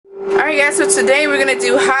Alright guys, so today we're going to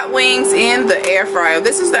do hot wings in the air fryer.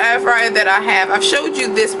 This is the air fryer that I have. I've showed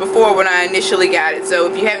you this before when I initially got it.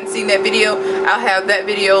 So if you haven't seen that video, I'll have that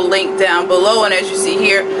video linked down below. And as you see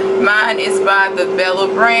here, mine is by the Bella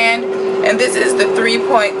brand. And this is the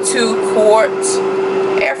 3.2 quart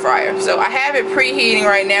air fryer. So I have it preheating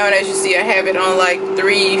right now, and as you see I have it on like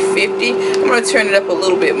 350. I'm going to turn it up a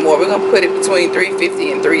little bit more. We're going to put it between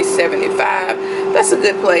 350 and 375. That's a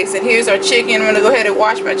good place. And here's our chicken. I'm going to go ahead and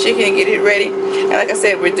wash my chicken and get it ready. And like I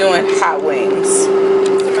said, we're doing hot wings.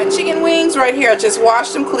 So my chicken wings right here, I just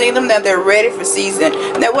washed them, cleaned them. Now they're ready for seasoning.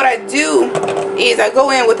 Now what I do is I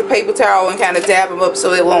go in with a paper towel and kind of dab them up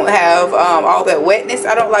so it won't have all that wetness.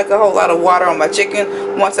 I don't like a whole lot of water on my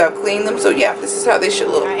chicken once I've cleaned them. So yeah, this is how they should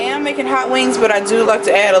look. I am making hot wings, but I do like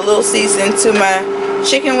to add a little seasoning to my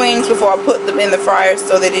chicken wings before I put them in the fryer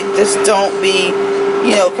so that it just don't be,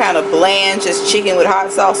 you know, kind of bland, just chicken with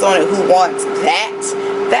hot sauce on it. Who wants that?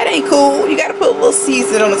 That ain't cool. You gotta put a little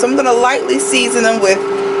seasoning on it. So I'm gonna lightly season them with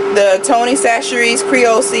the Tony Chachere's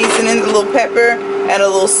Creole seasoning, a little pepper and a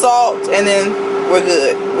little salt, and then we're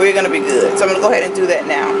good. We're gonna be good. So I'm gonna go ahead and do that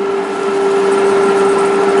now.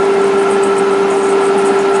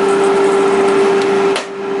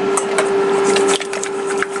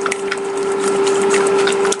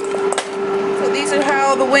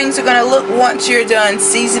 The wings are going to look once you're done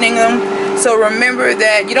seasoning them. So remember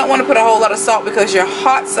that you don't want to put a whole lot of salt because your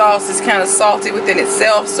hot sauce is kind of salty within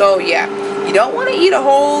itself. So yeah, you don't want to eat a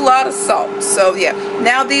whole lot of salt. So yeah,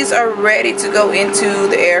 now these are ready to go into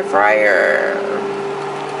the air fryer.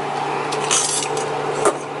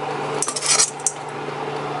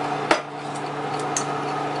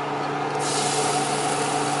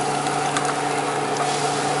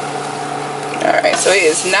 Alright, so it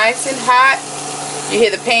is nice and hot. You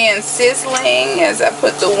hear the pan sizzling as I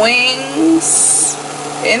put the wings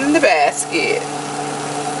in the basket.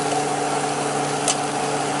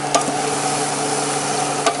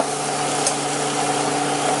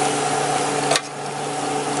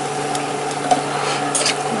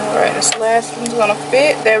 Alright, this last one's gonna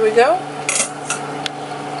fit. There we go.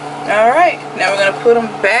 Alright, now we're gonna put them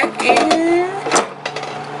back in.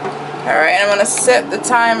 Alright, and I'm gonna set the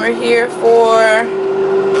timer here for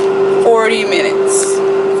 40 minutes.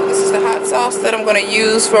 So this is the hot sauce that I'm going to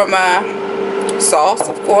use for my sauce,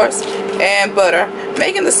 of course, and butter.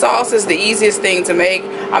 Making the sauce is the easiest thing to make.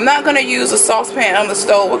 I'm not going to use a saucepan on the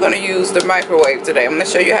stove. We're going to use the microwave today. I'm going to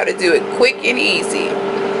show you how to do it quick and easy.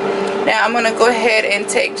 Now I'm going to go ahead and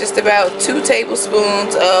take just about 2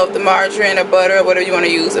 tablespoons of the margarine or butter or whatever you want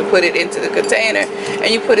to use and put it into the container, and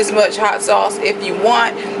you put as much hot sauce if you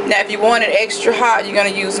want. Now if you want it extra hot, you're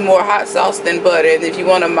going to use more hot sauce than butter, and if you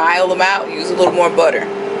want to mild them out, use a little more butter.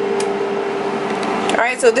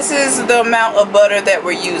 Alright, so this is the amount of butter that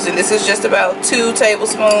we're using. This is just about 2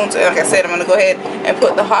 tablespoons. Like I said, I'm going to go ahead and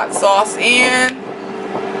put the hot sauce in.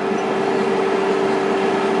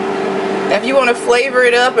 Now if you want to flavor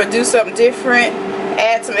it up or do something different,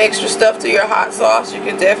 add some extra stuff to your hot sauce, you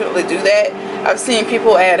can definitely do that. I've seen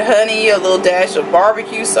people add honey, a little dash of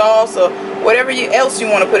barbecue sauce, or whatever else you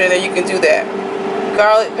want to put in there, you can do that.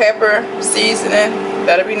 Garlic, pepper, seasoning,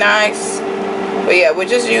 that'll be nice. But yeah, we're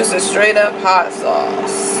just using straight up hot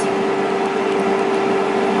sauce.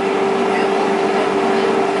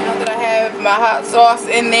 Now that I have my hot sauce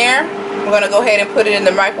in there, I'm going to go ahead and put it in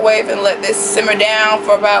the microwave and let this simmer down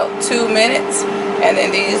for about 2 minutes, and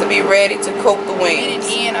then these will be ready to coat the wings.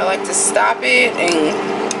 And I like to stop it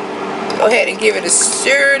and go ahead and give it a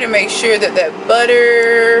stir to make sure that that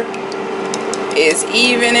butter is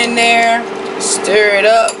even in there. Stir it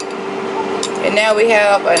up, and now we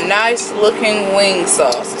have a nice looking wing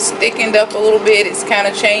sauce. It's thickened up a little bit. It's kind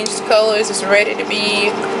of changed colors. It's ready to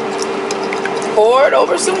be poured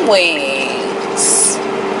over some wings.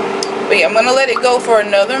 But yeah, I'm going to let it go for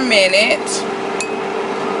another minute.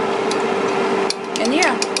 And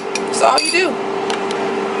yeah, that's all you do.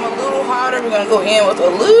 I'm a little hotter. We're going to go in with a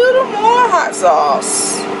little more hot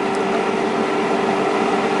sauce.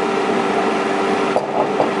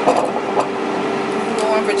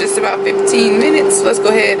 Going for just about 15 minutes. Let's go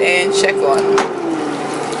ahead and check on them.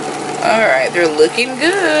 Alright, they're looking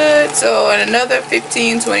good. So in another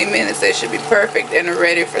 15-20 minutes, they should be perfect and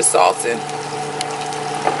ready for salting.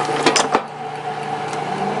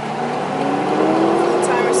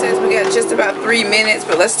 Just about 3 minutes,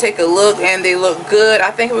 but let's take a look, and they look good.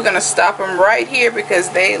 I think we're going to stop them right here because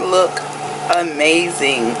they look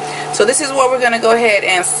amazing. So this is where we're going to go ahead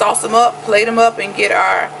and sauce them up, plate them up, and get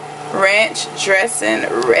our ranch dressing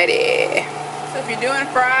ready. So if you're doing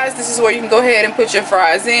fries, this is where you can go ahead and put your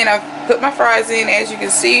fries in. I've put my fries in, as you can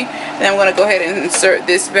see. Then I'm going to go ahead and insert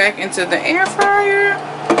this back into the air fryer.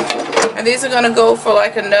 And these are going to go for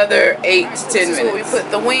like another 8 to 10 minutes. We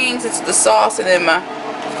put the wings into the sauce, and then my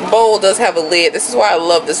bowl does have a lid. This is why I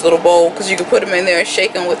love this little bowl, because you can put them in there and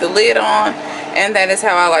shake them with the lid on, and that is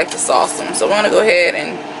how I like to sauce them. So I'm going to go ahead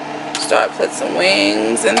and start putting some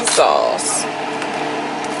wings in the sauce.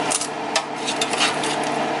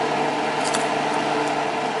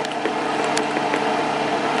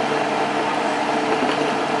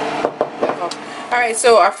 Alright,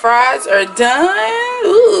 so our fries are done.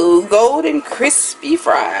 Ooh, golden crispy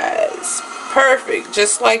fries. Perfect,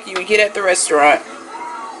 just like you would get at the restaurant.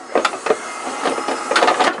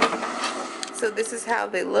 So this is how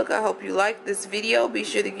they look. I hope you liked this video. Be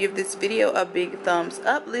sure to give this video a big thumbs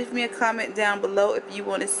up. Leave me a comment down below if you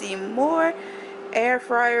want to see more air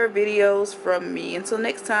fryer videos from me. Until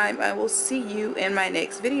next time, I will see you in my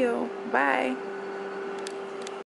next video. Bye.